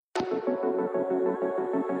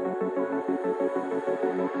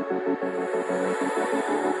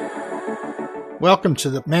Welcome to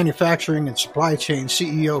the Manufacturing and Supply Chain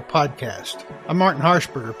CEO podcast. I'm Martin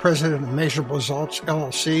Harshberger, president of Measurable Results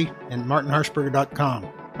LLC and martinharshberger.com.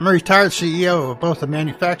 I'm a retired CEO of both a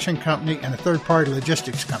manufacturing company and a third-party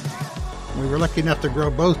logistics company. We were lucky enough to grow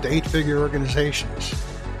both to 8-figure organizations.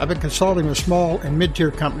 I've been consulting with small and mid-tier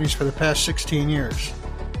companies for the past 16 years.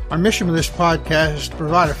 Our mission with this podcast is to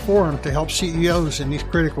provide a forum to help CEOs in these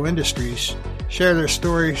critical industries share their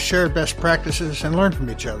stories, share best practices, and learn from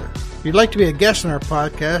each other. If you'd like to be a guest on our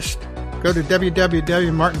podcast, go to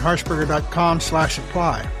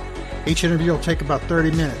www.martinharshberger.com/apply. Each interview will take about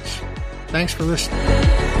 30 minutes. Thanks for listening.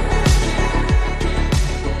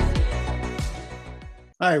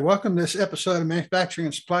 Hi, welcome to this episode of Manufacturing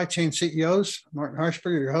and Supply Chain CEOs. Martin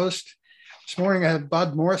Harshberger, your host. This morning I have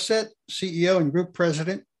Bud Morissette, CEO and Group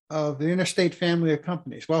President of the Interstate family of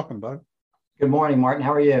companies. Welcome, Bud. Good morning, Martin.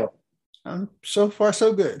 How are you? So far,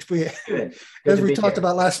 so good. Good. As we talked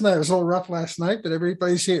about last night, it was a little rough last night, but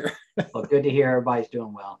everybody's here. Well, good to hear everybody's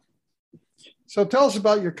doing well. So tell us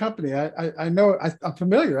about your company. I know I'm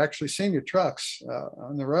familiar, actually, seeing your trucks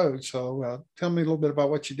on the road. So tell me a little bit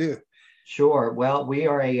about what you do. Sure. Well, we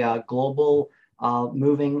are a global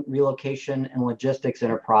moving, relocation, and logistics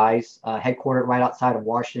enterprise headquartered right outside of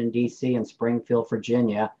Washington, D.C. in Springfield,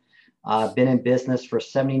 Virginia. Been in business for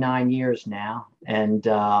 79 years now, and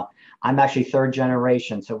I'm actually third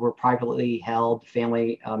generation, so we're a privately held,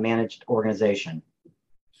 family managed organization.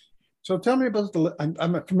 So tell me about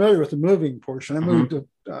I'm familiar with the moving portion.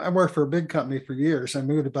 I worked for a big company for years. I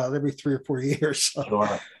moved about every 3 or 4 years. So,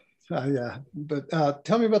 sure. Yeah, but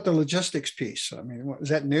tell me about the logistics piece. I mean, is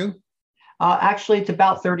that new? Actually, it's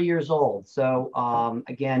about 30 years old. So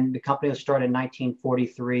again, the company was started in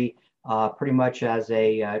 1943. Pretty much as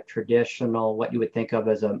a traditional, what you would think of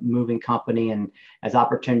as a moving company. And as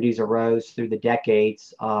opportunities arose through the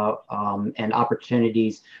decades and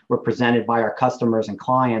opportunities were presented by our customers and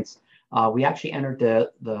clients, we actually entered the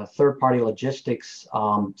third-party logistics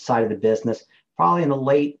side of the business probably in the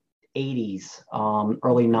late 80s,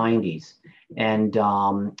 early 90s. And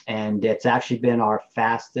it's actually been our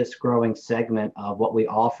fastest growing segment of what we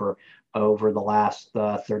offer over the last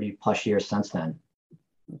 30 plus years since then.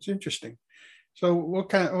 That's interesting. So what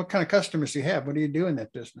kind of customers do you have? What do you do in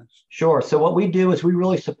that business? Sure. So what we do is we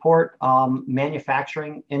really support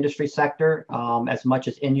manufacturing industry sector as much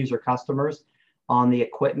as end user customers on the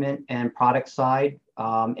equipment and product side,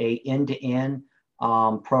 a end-to-end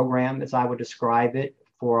program, as I would describe it,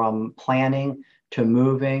 from planning to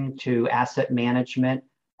moving to asset management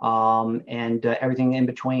and everything in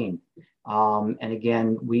between. And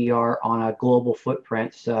again, we are on a global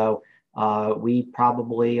footprint. So we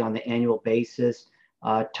probably on the annual basis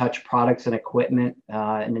touch products and equipment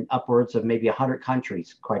in upwards of maybe 100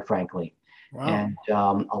 countries, quite frankly. Wow. And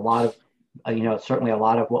a lot of, certainly a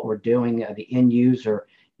lot of what we're doing, the end user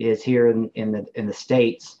is here in the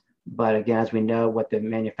States. But again, as we know what the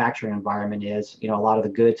manufacturing environment is, a lot of the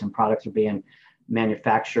goods and products are being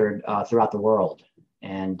manufactured throughout the world.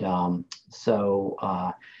 And a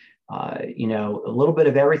little bit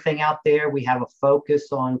of everything out there. We have a focus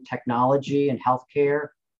on technology and healthcare,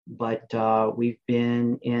 but we've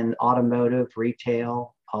been in automotive,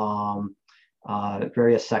 retail,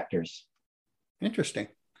 various sectors. Interesting.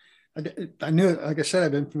 I knew, like I said,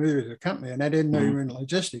 I've been familiar with your company, and I didn't know you were in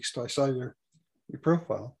logistics till I saw your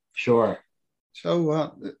profile. Sure.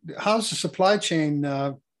 So how's the supply chain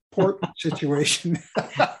port situation?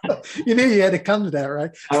 You knew you had to come to that,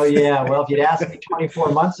 right? Oh, yeah. Well, if you'd asked me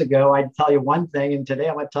 24 months ago, I'd tell you one thing, and today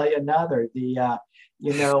I'm going to tell you another.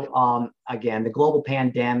 Again, the global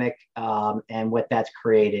pandemic and what that's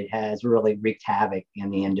created has really wreaked havoc in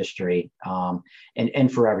the industry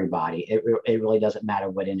and for everybody. It really doesn't matter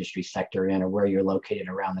what industry sector you're in or where you're located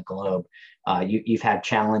around the globe. You've had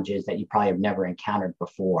challenges that you probably have never encountered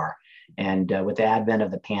before. And with the advent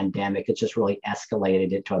of the pandemic, it's just really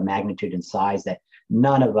escalated it to a magnitude and size that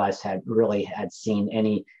none of us had seen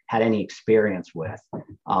any experience with.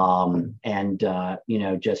 I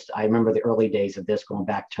remember the early days of this going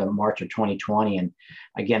back to March of 2020. And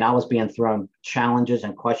again, I was being thrown challenges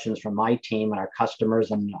and questions from my team and our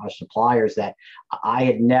customers and our suppliers that I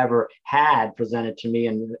had never had presented to me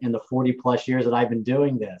in the 40 plus years that I've been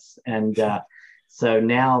doing this. And so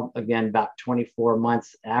now, again, about 24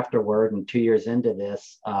 months afterward and 2 years into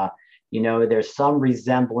this, there's some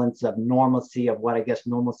resemblance of normalcy of what I guess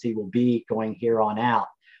normalcy will be going here on out.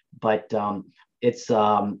 But it's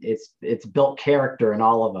built character in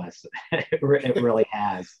all of us. It really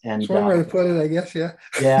has. And that's one way to put it, I guess. Yeah.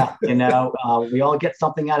 Yeah. We all get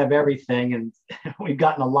something out of everything, and we've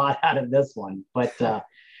gotten a lot out of this one. But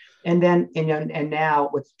And now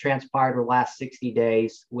what's transpired over the last 60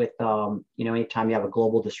 days with, anytime you have a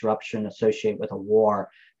global disruption associated with a war,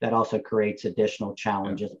 that also creates additional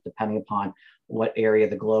challenges depending upon what area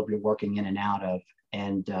of the globe you're working in and out of.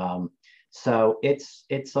 And so it's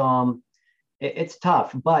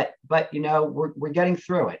tough, but we're getting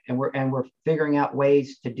through it, and we're figuring out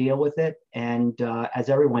ways to deal with it, and as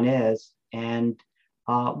everyone is, and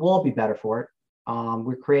we'll all be better for it.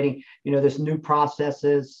 We're creating, there's new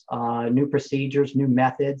processes, new procedures, new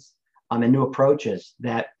methods, and new approaches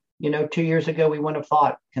that 2 years ago we wouldn't have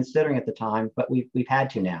thought considering at the time, but we've had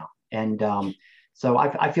to now, and so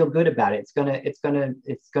I feel good about it.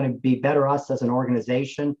 It's gonna be better us as an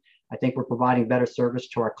organization. I think we're providing better service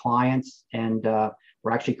to our clients, and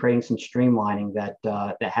we're actually creating some streamlining that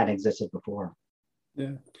hadn't existed before.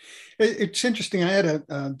 Yeah, it's interesting. I had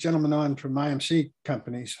a gentleman on from IMC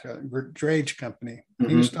companies, Drage company. Mm-hmm.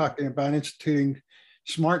 He was talking about instituting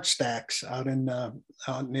smart stacks out in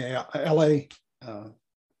the LA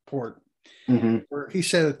port, where he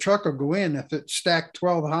said a truck will go in if it's stacked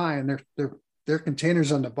 12 high and their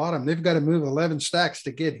containers on the bottom. They've got to move 11 stacks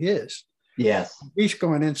to get his. Yes, he's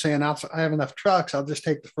going in saying, I have enough trucks. I'll just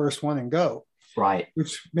take the first one and go. Right,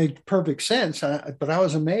 which made perfect sense. But I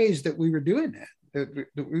was amazed that we were doing that.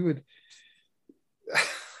 That we would.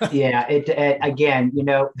 Yeah, it again,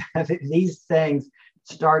 these things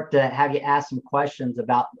start to have you ask some questions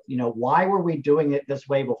about, why were we doing it this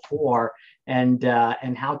way before, and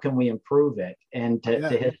how can we improve it? And to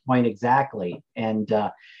his point exactly, and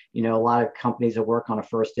a lot of companies that work on a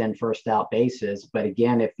first in, first out basis. But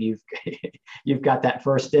again, if you've got that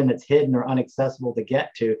first in that's hidden or inaccessible to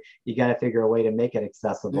get to, you got to figure a way to make it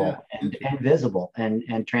accessible and visible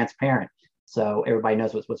and transparent, so everybody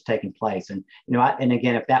knows what's taking place. And and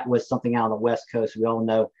again, if that was something out on the West Coast, we all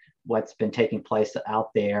know what's been taking place out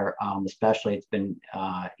there. Especially, it's been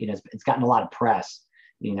it's gotten a lot of press.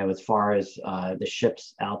 As far as the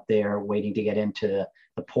ships out there waiting to get into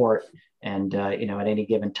the port, and at any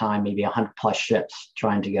given time, maybe 100 plus ships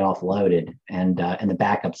trying to get offloaded, and the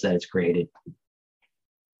backups that it's created.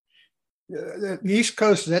 The East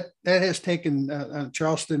Coast, that has taken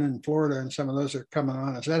Charleston and Florida, and some of those are coming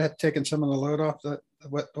on. Has that taken some of the load off the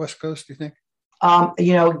West Coast, do you think?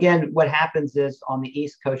 Again, what happens is on the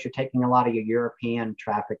East Coast, you're taking a lot of your European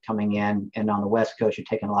traffic coming in, and on the West Coast, you're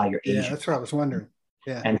taking a lot of your Asian. Yeah, that's what I was wondering.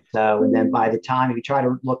 Yeah. And then by the time if you try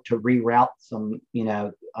to look to reroute some,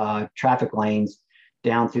 traffic lanes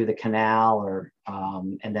down through the canal, or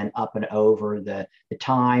and then up and over, the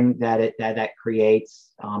time that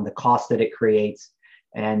creates, the cost that it creates,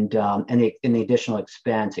 and the additional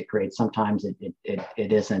expense it creates, sometimes it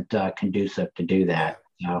isn't conducive to do that.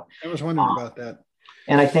 So I was wondering about that.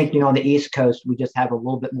 And I think, on the East Coast, we just have a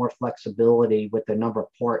little bit more flexibility with the number of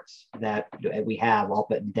ports that we have all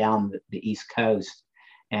up and down the East Coast.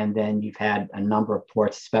 And then you've had a number of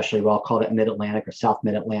ports, especially what I'll call it Mid-Atlantic or South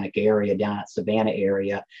Mid-Atlantic area, down at Savannah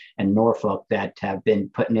area and Norfolk, that have been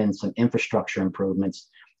putting in some infrastructure improvements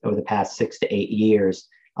over the past 6 to 8 years,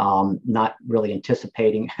 not really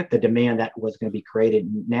anticipating the demand that was going to be created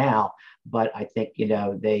now. But I think,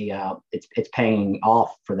 it's paying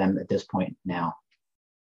off for them at this point now.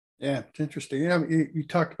 Yeah, it's interesting. You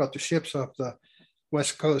talked about the ships off the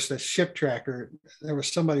West Coast, that ship tracker. There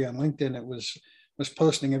was somebody on LinkedIn that was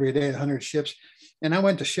posting every day 100 ships, and I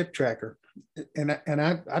went to Ship Tracker, and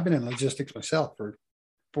I've been in logistics myself for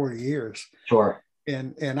 40 years. Sure.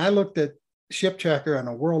 And I looked at Ship Tracker on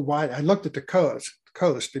a worldwide. I looked at the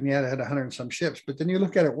coast, and it had 100 and some ships. But then you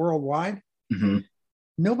look at it worldwide. Mm-hmm.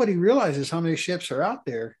 Nobody realizes how many ships are out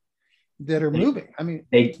there that are moving. I mean,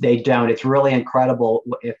 they don't. It's really incredible.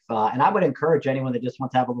 And I would encourage anyone that just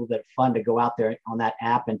wants to have a little bit of fun to go out there on that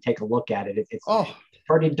app and take a look at it. It's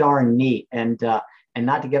pretty darn neat. And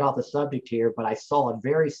not to get off the subject here, but I saw a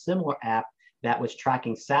very similar app that was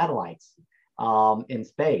tracking satellites in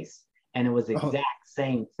space, and it was the exact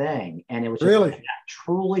same thing. And it was just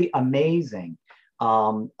truly amazing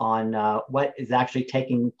on what is actually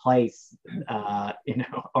taking place,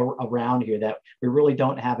 around here that we really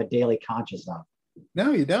don't have a daily conscious of.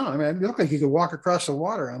 No, you don't. I mean, it looked like you could walk across the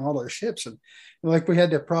water on all those ships, and like we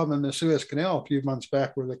had that problem in the Suez Canal a few months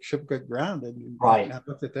back where the ship got grounded. Right. I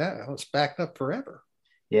looked at that; it's backed up forever.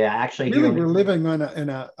 Yeah, actually, really, we're living on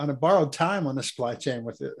a borrowed time on the supply chain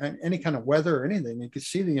with it. Any kind of weather or anything. You can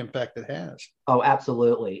see the impact it has. Oh,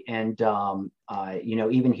 absolutely. And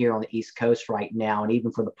even here on the East Coast right now, and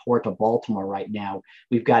even for the port of Baltimore right now,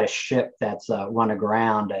 we've got a ship that's run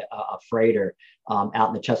aground, a freighter out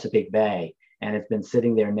in the Chesapeake Bay. And it's been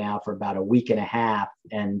sitting there now for about a week and a half.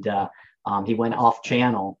 And he went off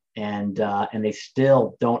channel, and they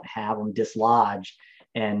still don't have him dislodged.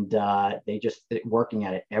 and they just working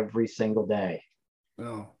at it every single day.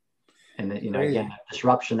 Oh, And great. again, the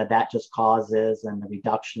disruption that just causes, and the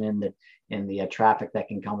reduction in the traffic that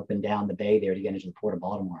can come up and down the bay there to get into the Port of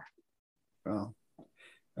Baltimore. Well,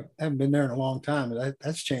 I haven't been there in a long time, but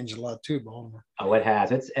that's changed a lot too, Baltimore. Oh, it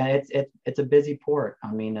has. It's a busy port.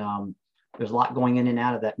 I mean, there's a lot going in and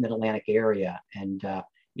out of that Mid Atlantic area, and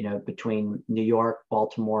between New York,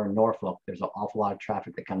 Baltimore, and Norfolk, there's an awful lot of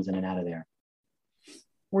traffic that comes in and out of there.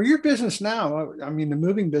 Well, your business now, I mean, the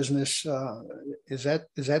moving business, is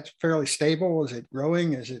that fairly stable? Is it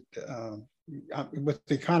growing? Is it with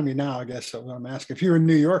the economy now? I guess what I'm asking. If you're in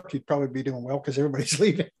New York, you'd probably be doing well because everybody's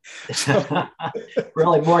leaving. So.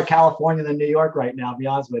 Really, more California than New York right now. To be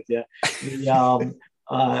honest with you,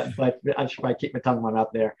 but I should probably keep my tongue one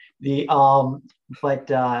up there.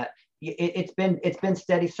 It's been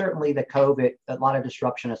steady. Certainly, the COVID, a lot of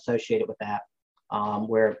disruption associated with that.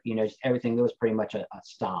 Where just everything, there was pretty much a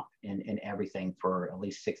stop in everything for at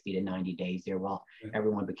least 60 to 90 days there, while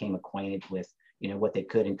everyone became acquainted with what they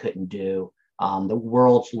could and couldn't do. The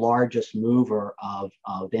world's largest mover of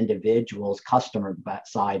individuals, customer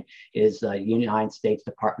side, is the United States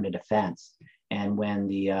Department of Defense. And when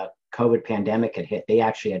the COVID pandemic had hit, they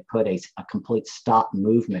actually had put a complete stop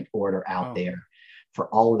movement order out there for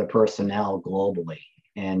all of the personnel globally.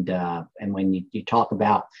 And when you talk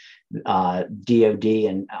about DoD,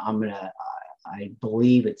 and I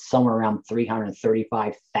believe it's somewhere around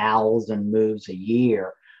 335,000 moves a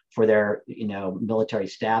year for their military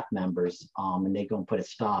staff members, and they go and put a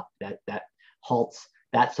stop that halts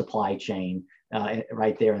that supply chain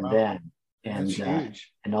right there and then,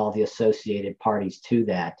 and all the associated parties to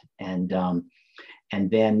that. And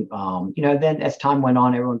then, then as time went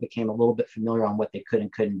on, everyone became a little bit familiar on what they could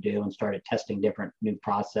and couldn't do, and started testing different new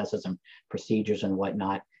processes and procedures and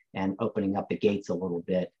whatnot, and opening up the gates a little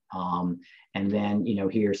bit. And then,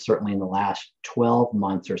 here, certainly in the last 12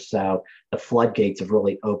 months or so, the floodgates have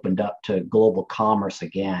really opened up to global commerce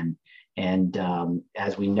again. And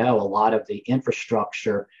as we know, a lot of the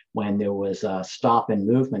infrastructure, when there was a stop and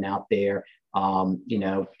movement out there,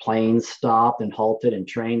 planes stopped and halted, and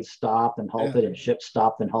trains stopped and halted, and ships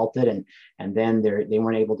stopped and halted, and then they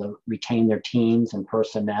weren't able to retain their teams and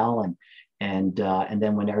personnel, and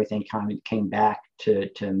then when everything kind of came back to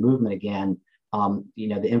movement again,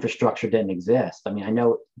 the infrastructure didn't exist. I mean, I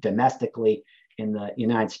know domestically in the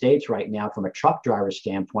United States right now, from a truck driver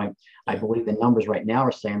standpoint, I believe the numbers right now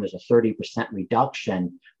are saying there's a 30%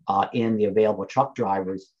 reduction in the available truck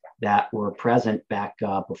drivers that were present back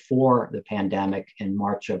before the pandemic in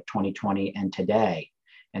March of 2020 and today.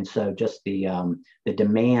 And so just the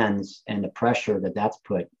demands and the pressure that's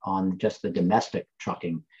put on just the domestic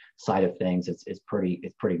trucking side of things, it's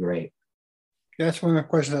pretty great. Yeah, that's one of the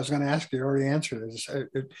questions I was going to ask you. You already answered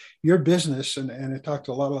it. Your business, and I talked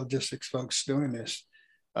to a lot of logistics folks doing this,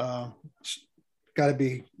 it's got to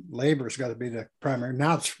be labor. It's got to be the primary.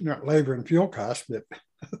 Now it's not labor and fuel costs, but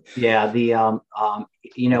yeah,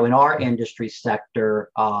 in our industry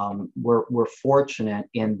sector, we're fortunate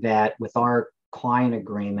in that with our client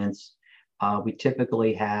agreements, we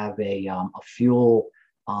typically have a fuel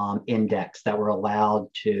index that we're allowed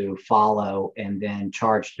to follow and then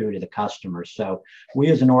charge through to the customer. So we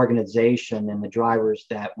as an organization and the drivers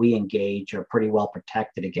that we engage are pretty well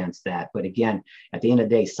protected against that. But again, at the end of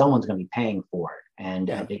the day, someone's going to be paying for it. And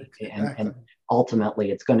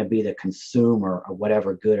ultimately it's going to be the consumer of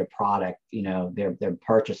whatever good or product they're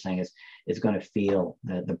purchasing is going to feel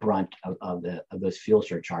the brunt of those fuel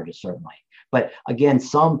surcharges, certainly. But again,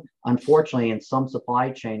 unfortunately, in some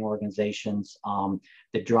supply chain organizations,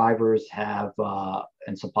 the drivers have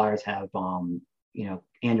and suppliers have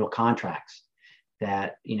annual contracts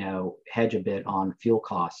that hedge a bit on fuel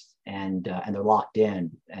costs, and they're locked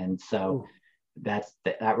in, and so that's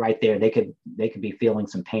that right there. They could be feeling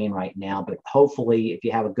some pain right now, but hopefully, if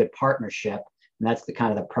you have a good partnership, and that's the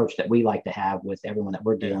kind of approach that we like to have with everyone that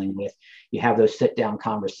we're dealing with, you have those sit down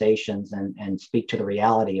conversations and speak to the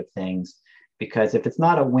reality of things. Because if it's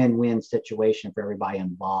not a win-win situation for everybody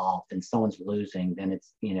involved and someone's losing, then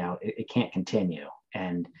it's it can't continue.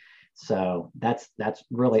 And so that's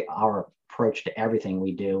really our approach to everything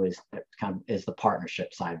we do is the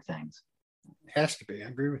partnership side of things. It has to be. I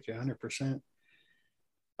agree with you 100%.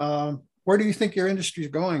 Where do you think your industry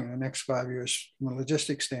is going in the next 5 years from a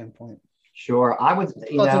logistics standpoint? Sure, I would.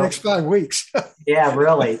 The next 5 weeks. Yeah,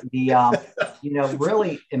 really.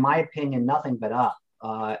 Really, in my opinion, nothing but up.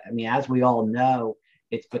 As we all know,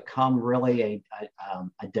 it's become really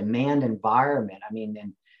a demand environment.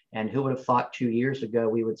 And who would have thought 2 years ago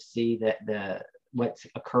we would see that what's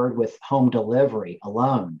occurred with home delivery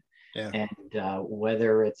alone, Yeah. And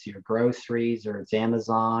whether it's your groceries or it's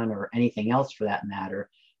Amazon or anything else for that matter.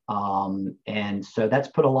 And so that's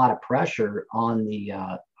put a lot of pressure on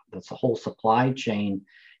the whole supply chain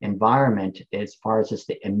environment as far as just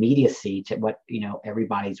the immediacy to what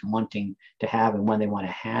everybody's wanting to have and when they want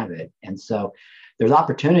to have it. And so there's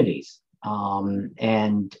opportunities,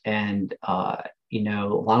 and a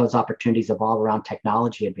lot of those opportunities evolve around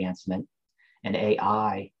technology advancement and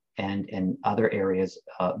AI and other areas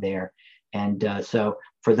there. And so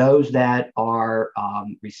for those that are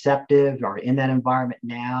receptive, are in that environment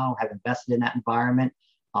now, have invested in that environment,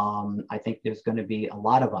 I think there's going to be a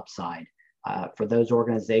lot of upside. For those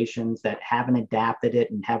organizations that haven't adapted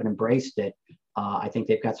it and haven't embraced it, I think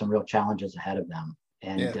they've got some real challenges ahead of them.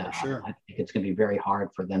 And sure. I think it's going to be very hard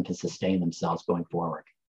for them to sustain themselves going forward.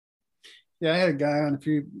 Yeah, I had a guy on a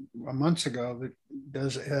few months ago that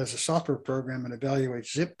has a software program and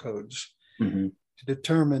evaluates zip codes to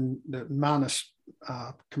determine the amount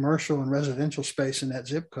of commercial and residential space in that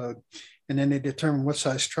zip code. And then they determine what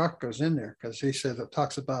size truck goes in there. Because he said it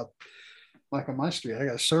talks about, like on my street, I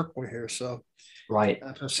got a circle here. So right,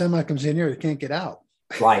 if a semi comes in here, it can't get out.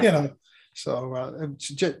 Right. So it's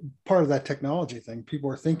just part of that technology thing. People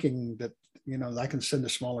are thinking that, I can send a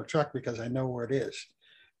smaller truck because I know where it is.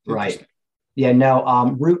 Right. Yeah,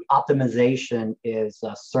 no, route optimization is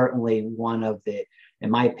certainly one of the, in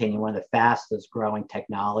my opinion, one of the fastest growing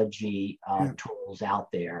technology tools out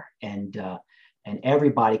there. And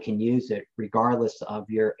everybody can use it regardless of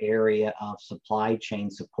your area of supply chain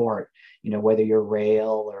support, whether you're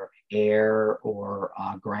rail or air or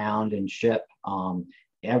ground and ship,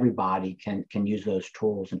 everybody can use those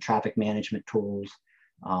tools and traffic management tools.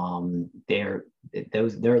 They're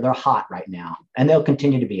hot right now, and they'll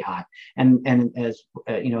continue to be hot. And as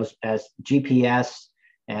as GPS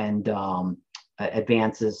and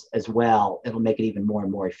advances as well, it'll make it even more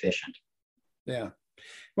and more efficient. Yeah.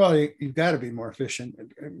 Well, you've got to be more efficient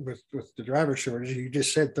with the driver shortage. You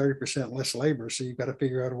just said 30% less labor, so you've got to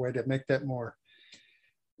figure out a way to make that more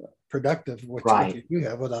productive, which you do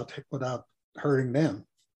have without hurting them.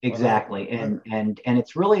 Exactly. And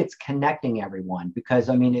it's connecting everyone, because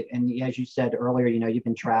and as you said earlier, you've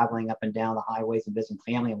been traveling up and down the highways and visiting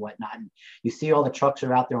family and whatnot, and you see all the trucks that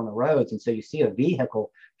are out there on the roads. And so you see a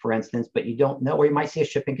vehicle, for instance, but you don't know, or you might see a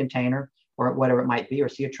shipping container or whatever it might be, or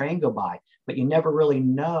see a train go by, but you never really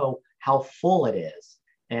know how full it is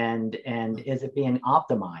and is it being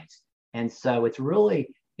optimized. And so it's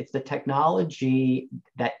the technology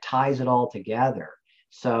that ties it all together.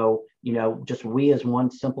 So, just we as one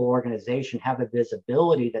simple organization have a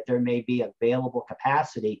visibility that there may be available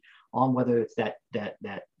capacity on whether it's that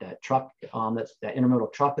truck, that's that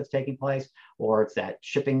intermodal truck that's taking place, or it's that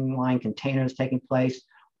shipping line container that's taking place,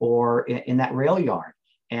 or in that rail yard.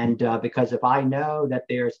 And because if I know that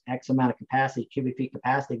there's X amount of capacity, cubic feet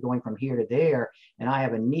capacity going from here to there, and I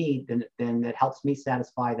have a need, then that helps me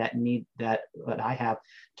satisfy that need that I have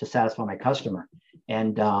to satisfy my customer.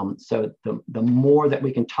 And so the more that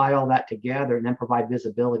we can tie all that together and then provide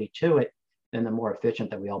visibility to it, then the more efficient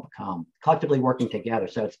that we all become, collectively working together.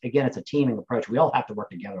 So it's a teaming approach. We all have to work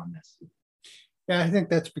together on this. Yeah, I think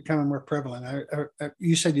that's becoming more prevalent.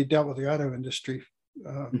 You said you dealt with the auto industry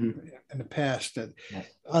in the past. That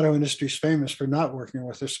auto industry is famous for not working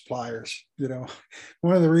with their suppliers.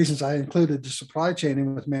 One of the reasons I included the supply chain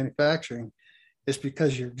in with manufacturing is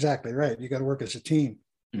because you're exactly right. You got to work as a team.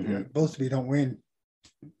 Both of you don't win,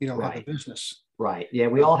 you don't have a business. Right. Yeah,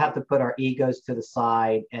 we all have to put our egos to the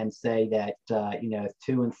side and say that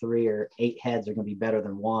 2 and 3 or 8 heads are going to be better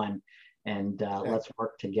than one. And let's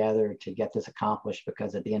work together to get this accomplished,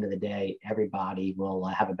 because at the end of the day, everybody will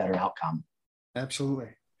have a better outcome. Absolutely.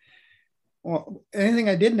 Well, anything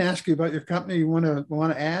I didn't ask you about your company you want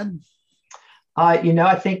to add?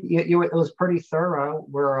 I think it was pretty thorough.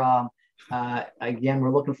 We're again,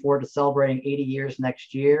 we're looking forward to celebrating 80 years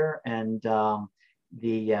next year, and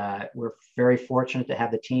we're very fortunate to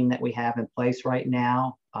have the team that we have in place right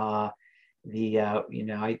now. I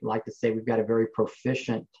like to say we've got a very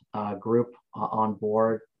proficient group on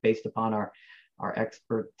board based upon our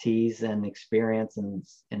expertise and experience in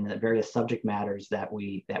the various subject matters that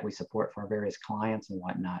we support for our various clients and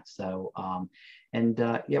whatnot. So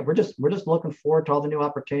we're just looking forward to all the new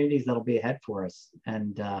opportunities that'll be ahead for us.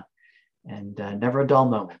 And and never a dull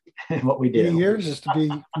moment in what we do. 80 years is to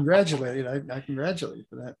be congratulated. I congratulate you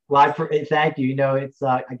for that. Well, thank you. It's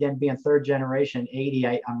again, being third generation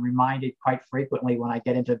 80, I'm reminded quite frequently when I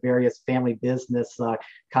get into various family business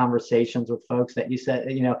conversations with folks that you said,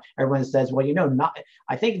 everyone says, well,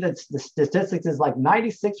 I think that the statistics is like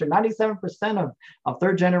 96 or 97% of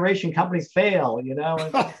third generation companies fail,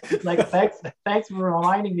 It's like, thanks for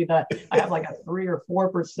reminding me that I have like a 3 or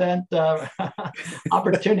 4%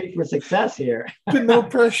 opportunity for success here. No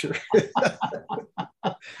pressure.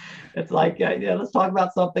 It's like, let's talk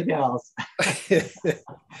about something else.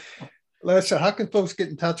 Larissa, how can folks get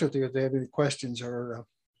in touch with you if they have any questions or?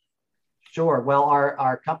 Sure. Well,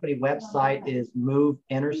 our company website is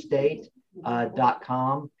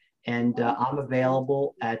moveinterstate.com, and I'm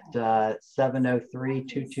available at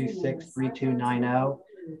 703-226-3290,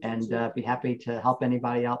 and be happy to help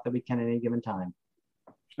anybody out that we can at any given time.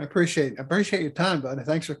 I appreciate your time, buddy.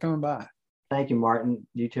 Thanks for coming by. Thank you, Martin.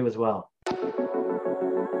 You too as well.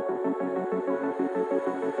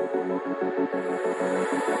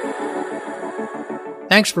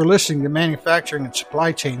 Thanks for listening to Manufacturing and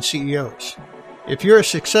Supply Chain CEOs. If you're a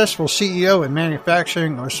successful CEO in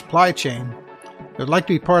manufacturing or supply chain and would like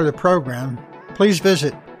to be part of the program, please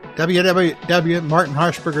visit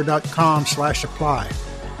www.martinharshberger.com/apply.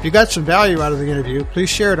 If you got some value out of the interview, please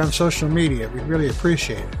share it on social media. We'd really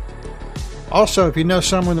appreciate it. Also, if you know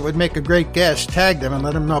someone that would make a great guest, tag them and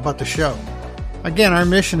let them know about the show. Again, our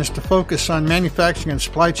mission is to focus on manufacturing and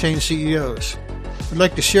supply chain CEOs. We'd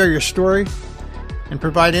like to share your story and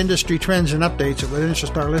provide industry trends and updates that would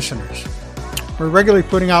interest our listeners. We're regularly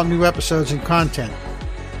putting out new episodes and content.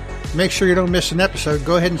 To make sure you don't miss an episode,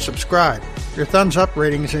 go ahead and subscribe. Your thumbs up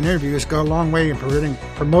ratings and interviews go a long way in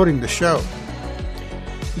promoting the show.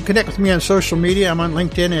 You can connect with me on social media. I'm on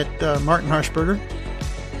LinkedIn at Martin Harshberger,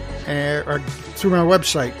 or through my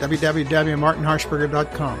website,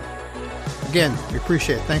 www.martinharshberger.com. Again, we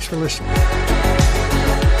appreciate it. Thanks for listening.